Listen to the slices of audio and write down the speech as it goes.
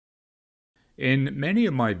In many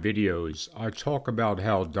of my videos, I talk about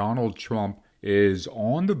how Donald Trump is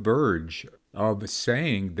on the verge of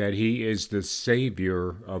saying that he is the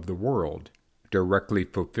savior of the world, directly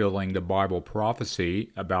fulfilling the Bible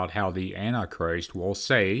prophecy about how the Antichrist will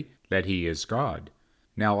say that he is God.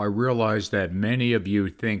 Now, I realize that many of you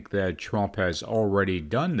think that Trump has already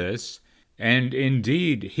done this, and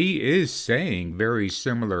indeed, he is saying very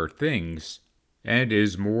similar things and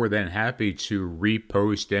is more than happy to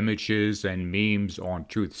repost images and memes on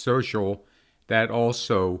Truth Social that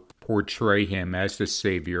also portray him as the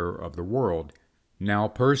savior of the world. Now,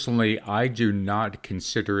 personally, I do not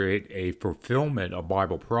consider it a fulfillment of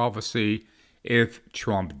Bible prophecy if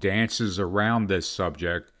Trump dances around this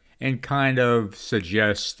subject and kind of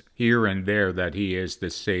suggests here and there that he is the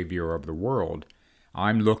savior of the world.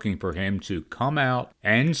 I'm looking for him to come out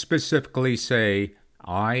and specifically say,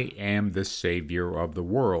 "I am the savior of the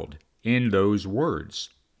world," in those words.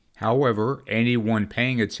 However, anyone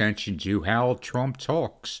paying attention to how Trump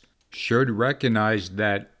talks should recognize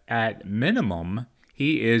that at minimum,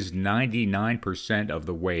 he is 99% of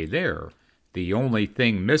the way there. The only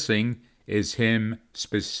thing missing is him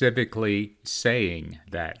specifically saying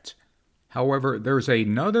that. However, there's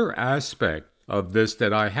another aspect of this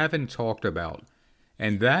that I haven't talked about,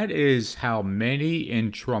 and that is how many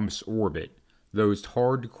in Trump's orbit, those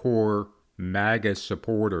hardcore MAGA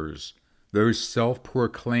supporters, those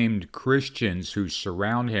self-proclaimed Christians who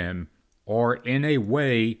surround him, are in a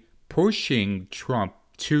way pushing Trump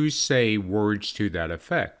to say words to that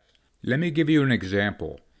effect. Let me give you an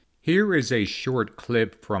example. Here is a short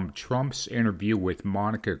clip from Trump's interview with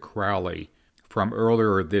Monica Crowley from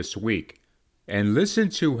earlier this week, and listen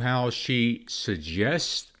to how she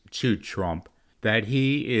suggests to Trump that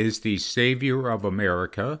he is the savior of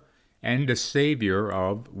America and the savior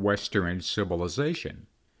of Western civilization.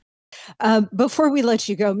 Before we let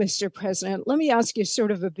you go, Mr. President, let me ask you sort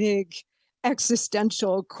of a big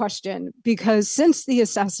existential question, because since the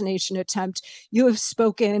assassination attempt, you have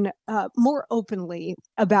spoken more openly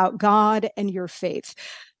about God and your faith.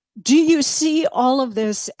 Do you see all of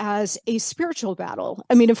this as a spiritual battle?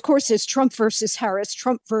 I mean, of course, it's Trump versus Harris,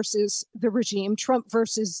 Trump versus the regime, Trump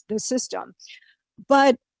versus the system.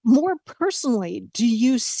 But more personally, do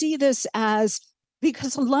you see this as,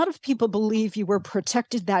 because a lot of people believe you were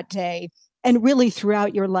protected that day and really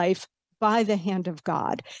throughout your life by the hand of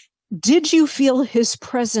God. Did you feel his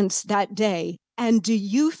presence that day? And do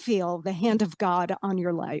you feel the hand of God on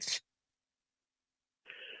your life?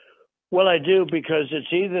 Well, I do, because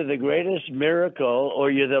it's either the greatest miracle or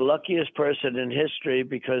you're the luckiest person in history,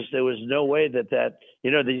 because there was no way that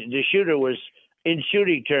the shooter was, in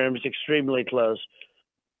shooting terms, extremely close.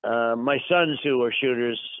 My sons, who were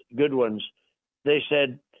shooters, good ones, they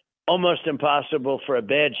said almost impossible for a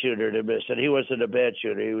bad shooter to miss. And he wasn't a bad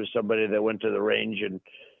shooter. He was somebody that went to the range and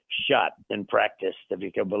shot and practiced, if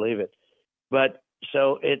you can believe it. But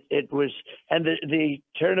so it was, and the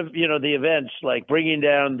turn of, the events, like bringing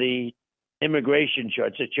down the immigration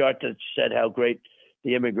charts, a chart that said how great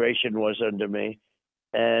the immigration was under me.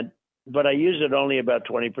 But I use it only about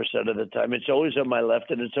 20% of the time. It's always on my left,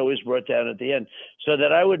 and it's always brought down at the end, so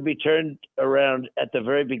that I would be turned around at the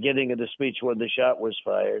very beginning of the speech when the shot was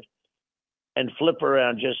fired and flip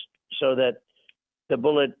around just so that the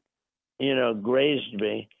bullet, grazed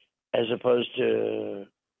me as opposed to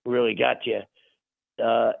really got you,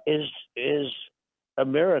 is a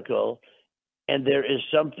miracle. And there is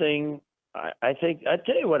something, I think, I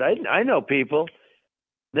tell you what, I know people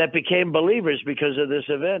that became believers because of this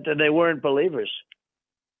event, and they weren't believers.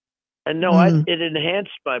 And no, it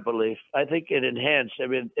enhanced my belief. I think it enhanced. I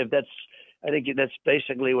mean, I think that's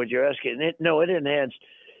basically what you're asking. It enhanced,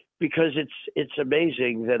 because it's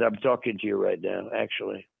amazing that I'm talking to you right now,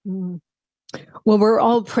 actually. Mm. Well, we're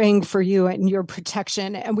all praying for you and your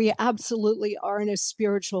protection, and we absolutely are in a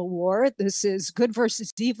spiritual war. This is good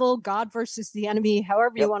versus evil, God versus the enemy,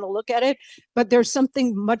 however you want to look at it. But there's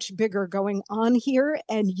something much bigger going on here,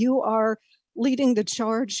 and you are leading the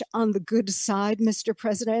charge on the good side, Mr.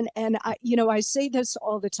 President. And I say this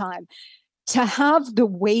all the time: to have the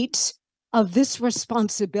weight of this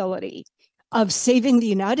responsibility of saving the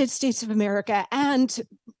United States of America, and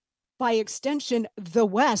by extension, the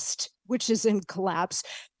West, which is in collapse,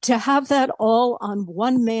 to have that all on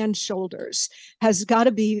one man's shoulders has got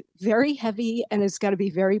to be very heavy, and it's got to be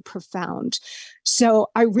very profound. So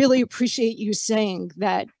I really appreciate you saying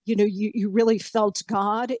that, you really felt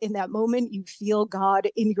God in that moment. You feel God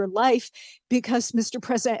in your life, because, Mr.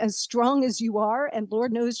 President, as strong as you are, and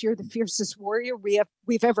Lord knows you're the fiercest warrior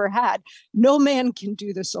we've ever had, no man can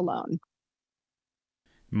do this alone.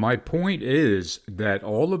 My point is that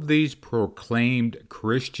all of these proclaimed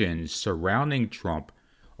Christians surrounding Trump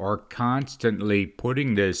are constantly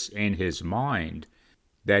putting this in his mind,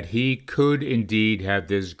 that he could indeed have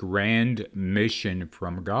this grand mission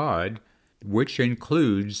from God, which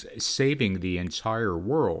includes saving the entire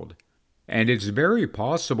world. And it's very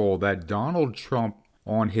possible that Donald Trump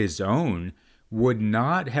on his own would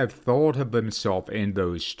not have thought of himself in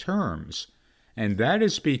those terms. And that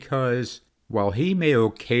is because while he may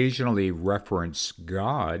occasionally reference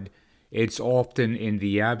God, it's often in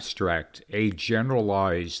the abstract, a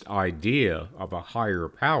generalized idea of a higher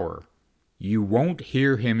power. You won't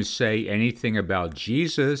hear him say anything about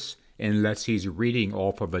Jesus unless he's reading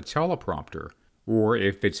off of a teleprompter, or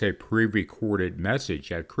if it's a pre-recorded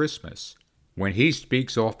message at Christmas. When he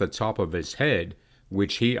speaks off the top of his head,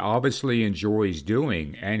 which he obviously enjoys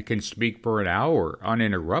doing and can speak for an hour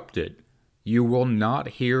uninterrupted, you will not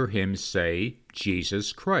hear him say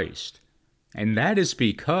Jesus Christ. And that is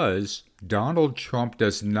because Donald Trump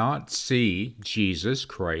does not see Jesus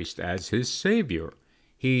Christ as his Savior.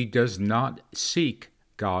 He does not seek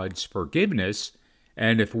God's forgiveness,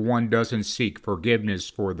 and if one doesn't seek forgiveness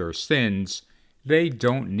for their sins, they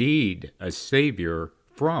don't need a Savior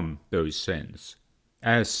from those sins.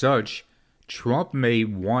 As such, Trump may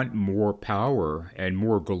want more power and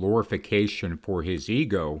more glorification for his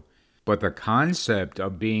ego, but the concept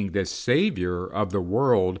of being the savior of the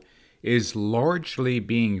world is largely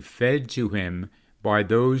being fed to him by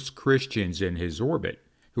those Christians in his orbit,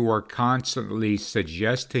 who are constantly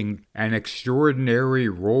suggesting an extraordinary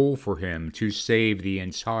role for him to save the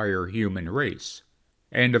entire human race.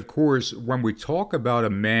 And of course, when we talk about a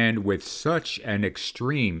man with such an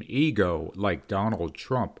extreme ego like Donald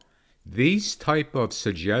Trump, these type of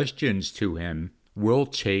suggestions to him will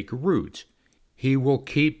take root. He will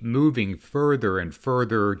keep moving further and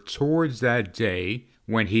further towards that day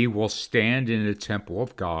when he will stand in the temple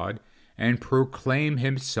of God and proclaim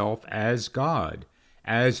himself as God,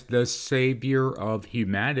 as the Savior of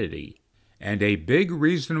humanity. And a big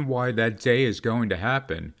reason why that day is going to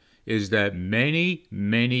happen is that many,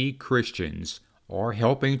 many Christians are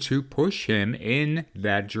helping to push him in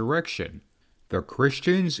that direction. The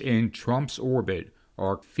Christians in Trump's orbit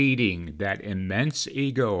are feeding that immense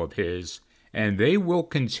ego of his, and they will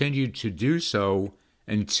continue to do so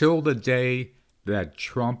until the day that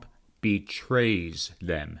Trump betrays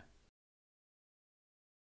them.